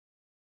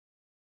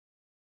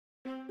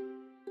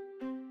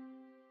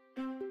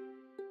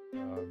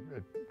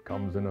It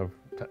comes in a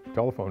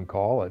telephone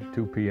call at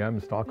 2 p.m.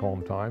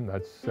 Stockholm time.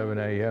 That's 7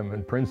 a.m.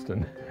 in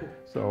Princeton.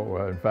 So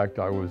in fact,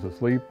 I was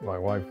asleep. My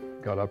wife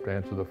got up to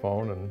answer the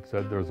phone and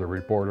said, "There's a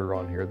reporter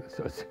on here that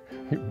says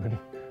you've been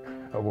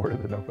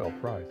awarded the Nobel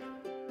Prize."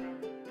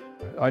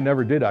 I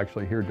never did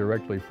actually hear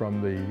directly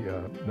from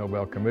the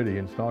Nobel Committee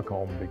in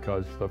Stockholm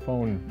because the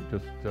phone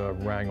just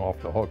rang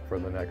off the hook for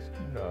the next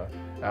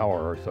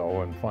hour or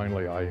so, and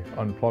finally I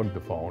unplugged the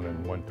phone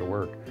and went to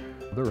work.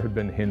 There had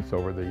been hints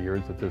over the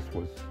years that this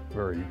was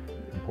very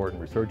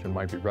important research and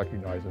might be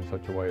recognized in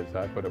such a way as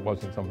that, but it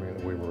wasn't something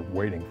that we were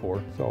waiting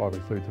for. So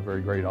obviously it's a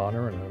very great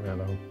honor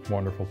and a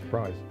wonderful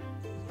surprise.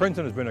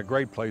 Princeton has been a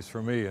great place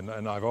for me, and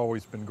I've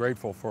always been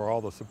grateful for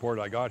all the support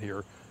I got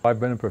here. I've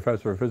been a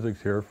professor of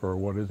physics here for,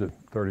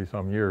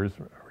 30-some years.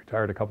 I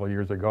retired a couple of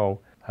years ago.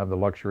 I have the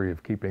luxury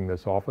of keeping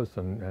this office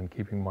and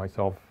keeping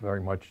myself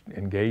very much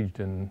engaged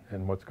in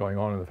what's going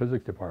on in the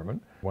physics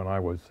department. When I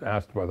was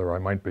asked whether I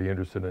might be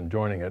interested in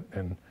joining it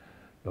in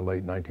the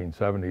late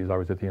 1970s, I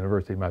was at the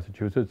University of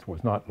Massachusetts,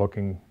 was not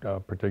looking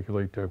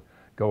particularly to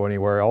go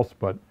anywhere else,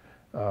 but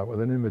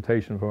with an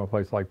invitation from a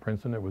place like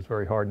Princeton, it was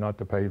very hard not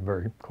to pay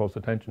very close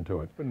attention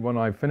to it. And when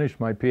I finished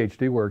my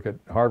PhD work at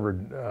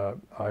Harvard,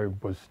 I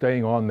was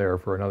staying on there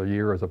for another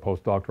year as a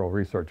postdoctoral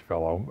research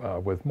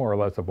fellow with more or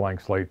less a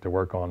blank slate to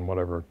work on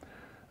whatever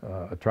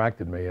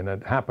attracted me. And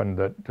it happened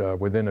that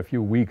within a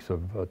few weeks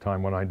of the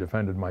time when I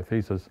defended my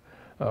thesis,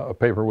 a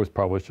paper was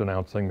published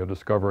announcing the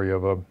discovery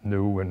of a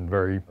new and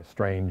very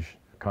strange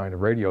kind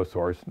of radio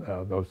source,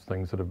 those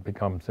things that have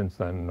become since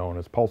then known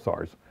as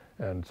pulsars.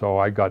 And so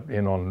I got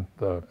in on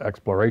the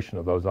exploration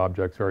of those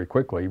objects very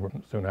quickly,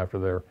 soon after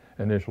their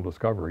initial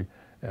discovery,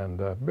 and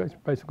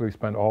basically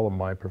spent all of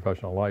my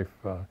professional life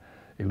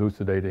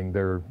elucidating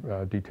their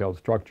detailed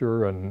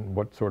structure and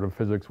what sort of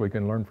physics we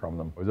can learn from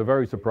them. It was a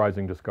very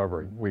surprising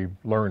discovery. We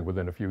learned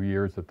within a few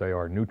years that they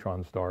are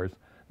neutron stars.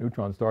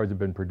 Neutron stars have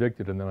been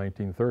predicted in the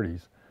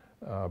 1930s,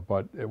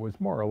 but it was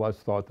more or less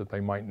thought that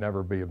they might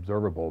never be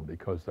observable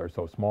because they're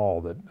so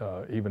small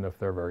that even if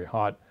they're very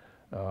hot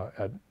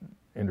at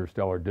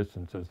interstellar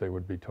distances, they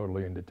would be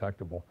totally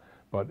indetectable.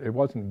 But it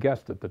wasn't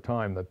guessed at the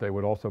time that they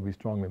would also be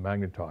strongly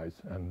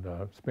magnetized and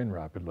spin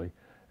rapidly.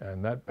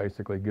 And that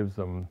basically gives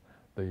them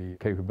the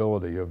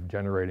capability of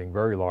generating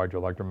very large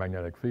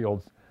electromagnetic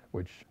fields,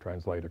 which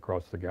translate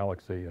across the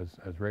galaxy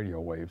as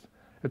radio waves.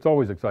 It's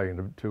always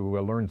exciting to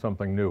learn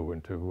something new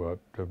and to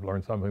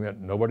learn something that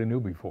nobody knew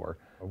before.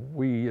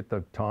 We, at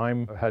the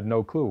time, had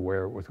no clue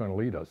where it was going to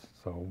lead us,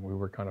 so we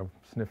were kind of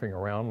sniffing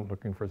around,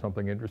 looking for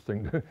something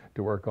interesting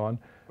to work on.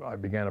 I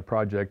began a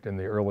project in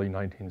the early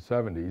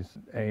 1970s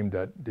aimed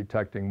at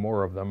detecting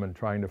more of them and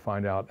trying to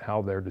find out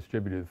how they're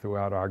distributed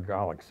throughout our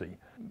galaxy,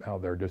 how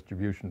their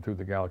distribution through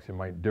the galaxy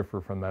might differ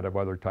from that of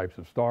other types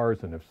of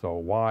stars, and if so,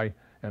 why.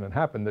 And it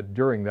happened that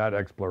during that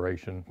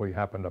exploration, we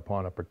happened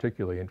upon a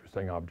particularly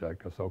interesting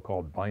object, a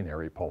so-called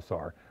binary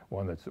pulsar,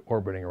 one that's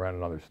orbiting around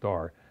another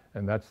star.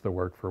 And that's the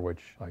work for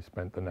which I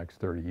spent the next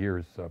 30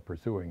 years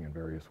pursuing in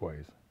various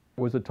ways.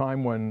 It was a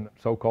time when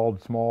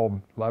so-called small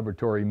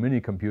laboratory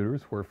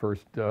mini-computers were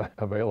first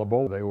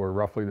available. They were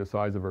roughly the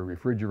size of a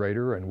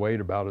refrigerator and weighed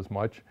about as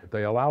much.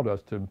 They allowed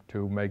us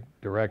to make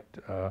direct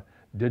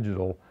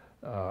digital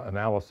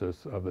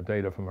analysis of the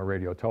data from a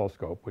radio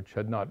telescope, which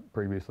had not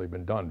previously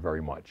been done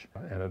very much.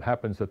 And it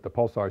happens that the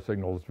pulsar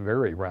signals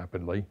vary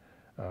rapidly.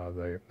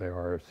 They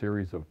are a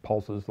series of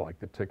pulses like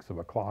the ticks of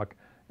a clock,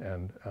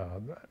 and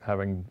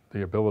having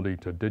the ability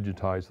to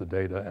digitize the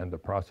data and to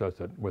process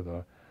it with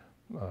a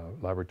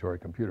laboratory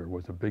computer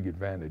was a big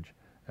advantage,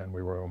 and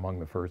we were among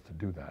the first to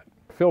do that.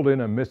 Filled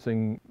in a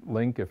missing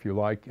link, if you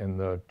like, in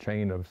the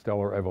chain of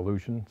stellar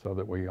evolution so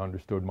that we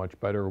understood much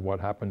better what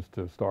happens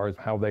to stars,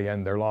 how they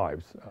end their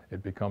lives.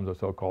 It becomes a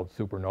so-called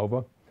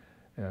supernova,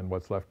 and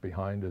what's left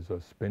behind is a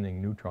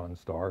spinning neutron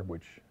star,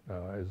 which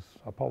is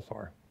a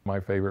pulsar. My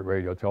favorite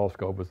radio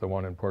telescope is the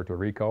one in Puerto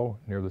Rico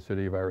near the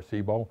city of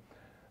Arecibo.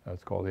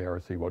 It's called the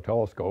Arecibo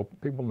telescope.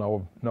 People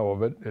know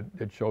of it.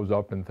 It shows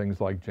up in things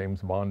like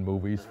James Bond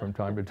movies from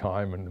time to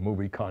time and the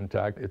movie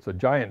Contact. It's a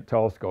giant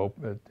telescope.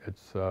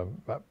 It's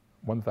about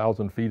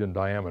 1,000 feet in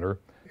diameter,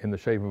 in the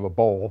shape of a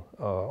bowl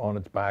on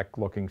its back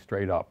looking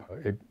straight up.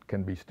 It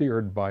can be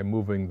steered by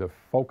moving the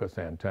focus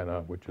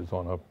antenna, which is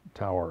on a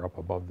tower up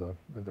above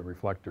the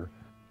reflector.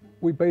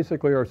 We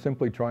basically are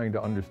simply trying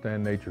to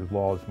understand nature's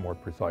laws more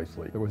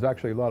precisely. There was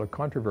actually a lot of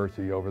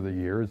controversy over the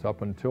years,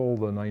 up until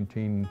the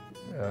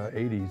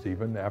 1980s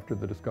even, after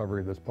the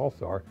discovery of this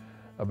pulsar,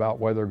 about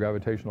whether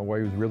gravitational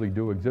waves really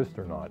do exist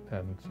or not.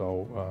 And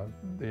so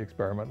the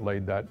experiment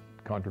laid that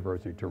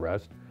controversy to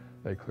rest.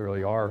 They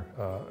clearly are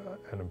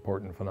an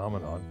important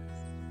phenomenon.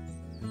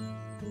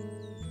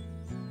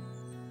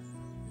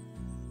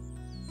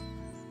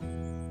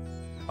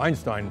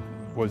 Einstein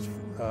was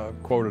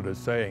quoted as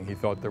saying he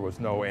thought there was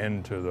no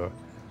end to the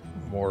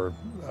more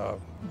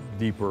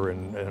deeper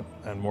and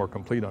more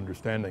complete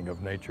understanding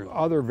of nature.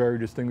 Other very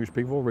distinguished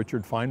people,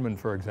 Richard Feynman,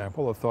 for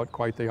example, have thought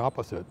quite the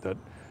opposite, that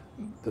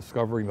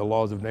discovering the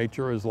laws of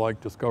nature is like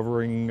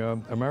discovering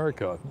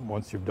America.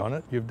 Once you've done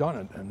it,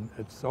 and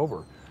it's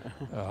over.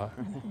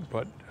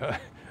 But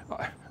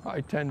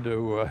I tend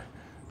to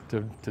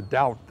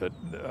doubt that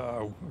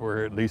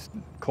we're at least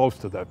close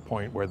to that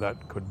point where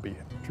that could be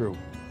true.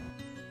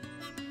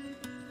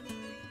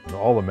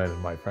 All the men in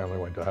my family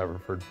went to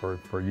Haverford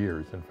for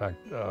years, in fact,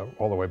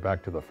 all the way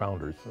back to the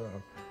founders.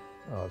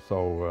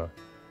 So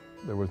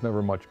there was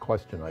never much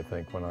question, I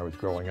think, when I was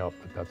growing up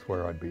that that's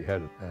where I'd be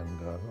headed, and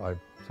I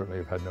certainly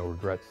have had no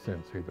regrets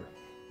since either.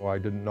 Well, I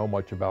didn't know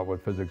much about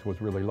what physics was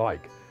really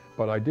like,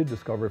 but I did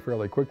discover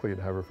fairly quickly at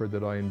Haverford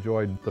that I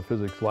enjoyed the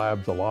physics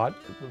labs a lot,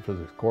 the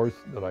physics course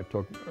that I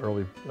took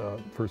early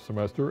first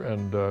semester,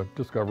 and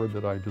discovered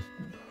that I just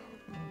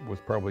was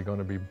probably going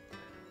to be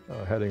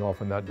heading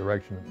off in that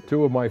direction.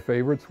 Two of my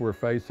favorites were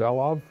Faye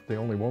Selov, the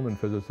only woman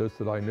physicist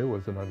that I knew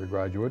as an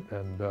undergraduate,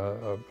 and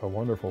a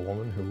wonderful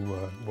woman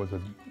who was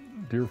a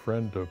dear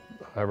friend to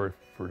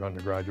Haverford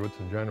undergraduates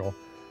in general.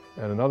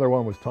 And another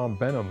one was Tom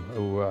Benham,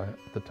 who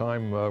at the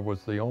time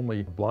was the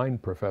only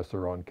blind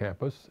professor on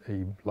campus.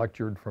 He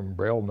lectured from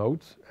Braille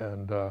notes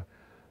and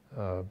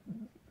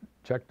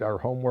checked our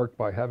homework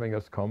by having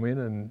us come in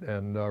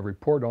and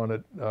report on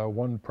it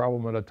one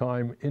problem at a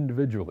time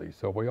individually.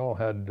 So we all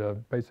had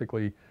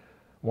basically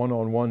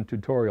one-on-one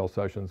tutorial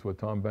sessions with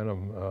Tom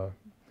Benham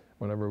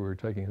whenever we were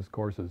taking his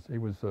courses. He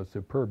was a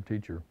superb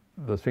teacher.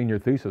 The senior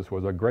thesis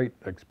was a great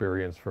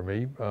experience for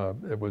me.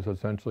 It was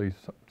essentially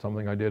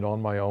something I did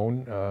on my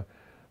own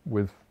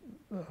with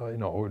you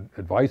know,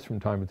 advice from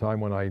time to time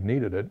when I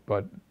needed it,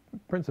 but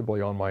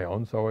principally on my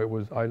own. So it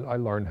was, I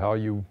learned how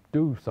you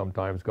do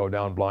sometimes go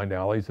down blind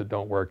alleys that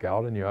don't work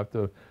out, and you have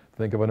to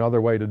think of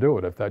another way to do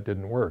it if that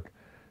didn't work.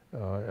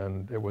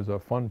 And it was a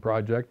fun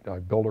project. I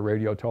built a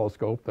radio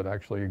telescope that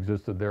actually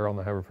existed there on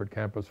the Haverford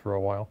campus for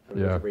a while.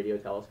 There was a radio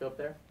telescope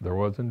there? There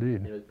was indeed.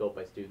 And it was built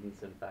by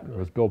students and faculty? It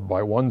was built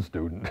by one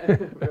student.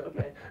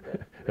 Okay.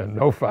 And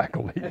no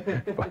faculty.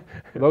 But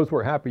those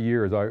were happy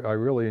years. I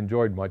really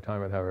enjoyed my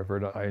time at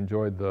Haverford. I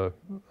enjoyed the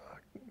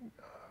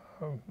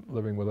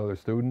living with other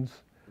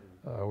students.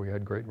 We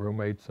had great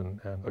roommates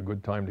and a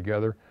good time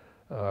together.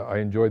 I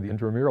enjoyed the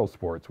intramural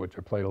sports, which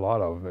I played a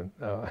lot of, and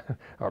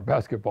our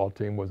basketball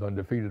team was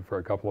undefeated for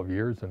a couple of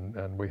years,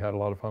 and we had a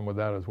lot of fun with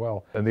that as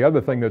well. And the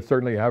other thing that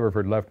certainly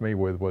Haverford left me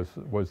with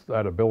was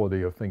that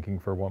ability of thinking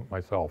for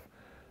myself,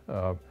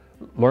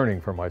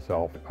 learning for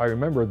myself. I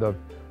remember the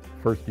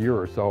first year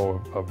or so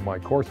of my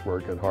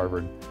coursework at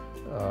Harvard,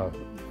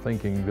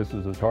 thinking this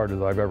is as hard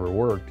as I've ever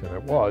worked, and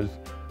it was,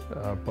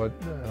 but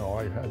you know,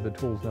 I had the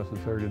tools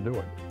necessary to do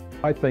it.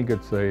 I think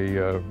it's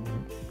a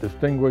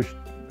distinguished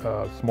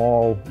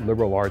small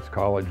liberal arts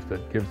college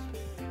that gives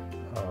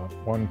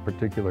one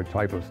particular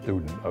type of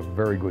student a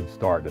very good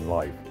start in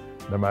life,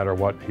 no matter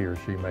what he or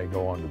she may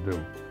go on to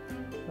do.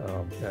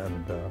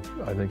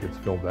 I think it's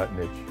filled that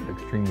niche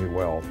extremely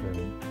well,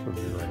 and sort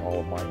of during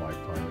all of my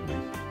lifetime at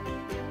least.